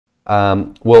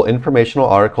Will informational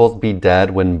articles be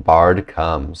dead when Bard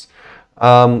comes?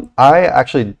 I'm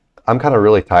kind of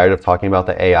really tired of talking about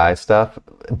the AI stuff,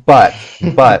 but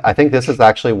I think this is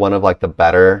actually one of the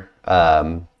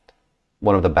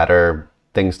better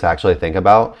things to actually think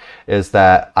about is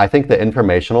that I think the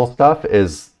informational stuff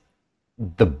is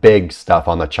the big stuff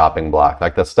on the chopping block,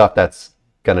 like the stuff that's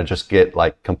gonna just get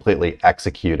like completely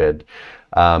executed.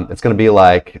 It's gonna be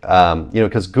like,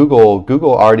 because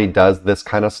Google already does this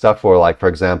kind of stuff for, like, for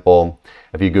example,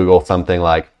 if you Google something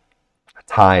like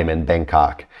time in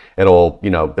Bangkok, it'll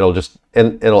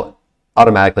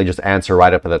automatically just answer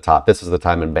right up at the top. This is the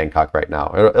time in Bangkok right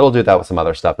now. It'll do that with some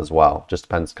other stuff as well. Just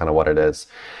depends kind of what it is.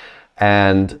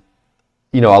 And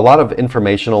a lot of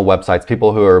informational websites,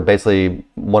 people who are basically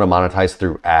want to monetize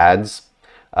through ads,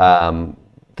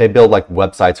 they build like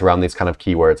websites around these kind of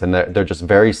keywords, and they're just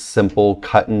very simple,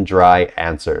 cut and dry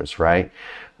answers, right?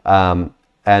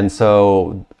 And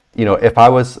so, if I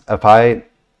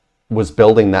was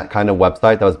building that kind of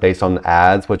website that was based on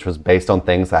ads, which was based on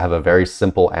things that have a very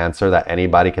simple answer that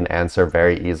anybody can answer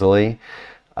very easily,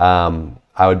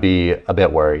 I would be a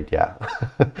bit worried, yeah.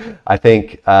 I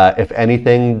think if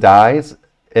anything dies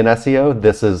in SEO,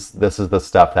 this is the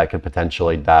stuff that could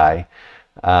potentially die.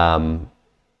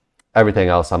 Everything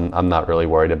else I'm not really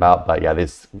worried about, but yeah,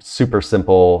 these super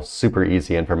simple, super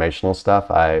easy informational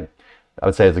stuff, I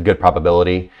would say is a good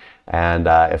probability. And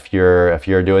if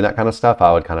you're doing that kind of stuff,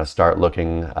 I would kind of start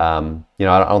looking. I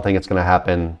don't think it's going to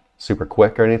happen super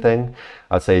quick or anything.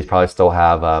 I would say you probably still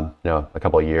have a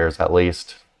couple of years at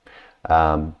least.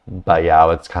 But yeah, I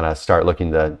would kind of start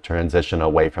looking to transition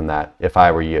away from that if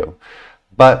I were you.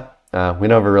 But we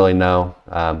never really know.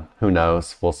 Who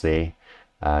knows? We'll see.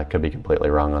 Could be completely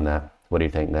wrong on that. What do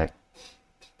you think, Nick?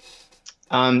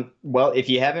 Well, if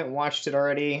you haven't watched it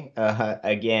already,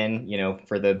 again,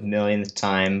 for the millionth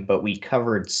time, but we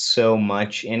covered so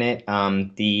much in it.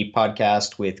 The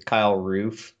podcast with Kyle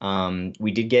Roof,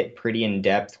 we did get pretty in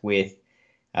depth with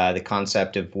the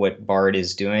concept of what Bard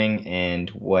is doing and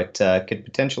what could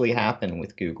potentially happen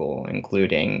with Google,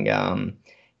 including,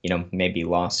 maybe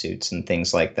lawsuits and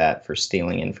things like that for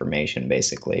stealing information,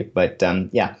 basically. But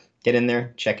yeah, get in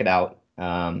there, check it out.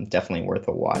 Definitely worth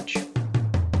a watch.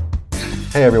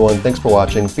 Hey everyone, thanks for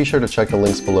watching. Be sure to check the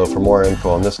links below for more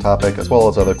info on this topic, as well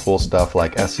as other cool stuff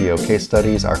like SEO case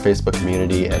studies, our Facebook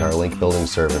community, and our link building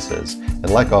services. And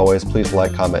like always, please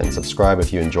like, comment, and subscribe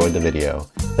if you enjoyed the video.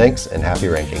 Thanks, and happy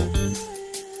ranking.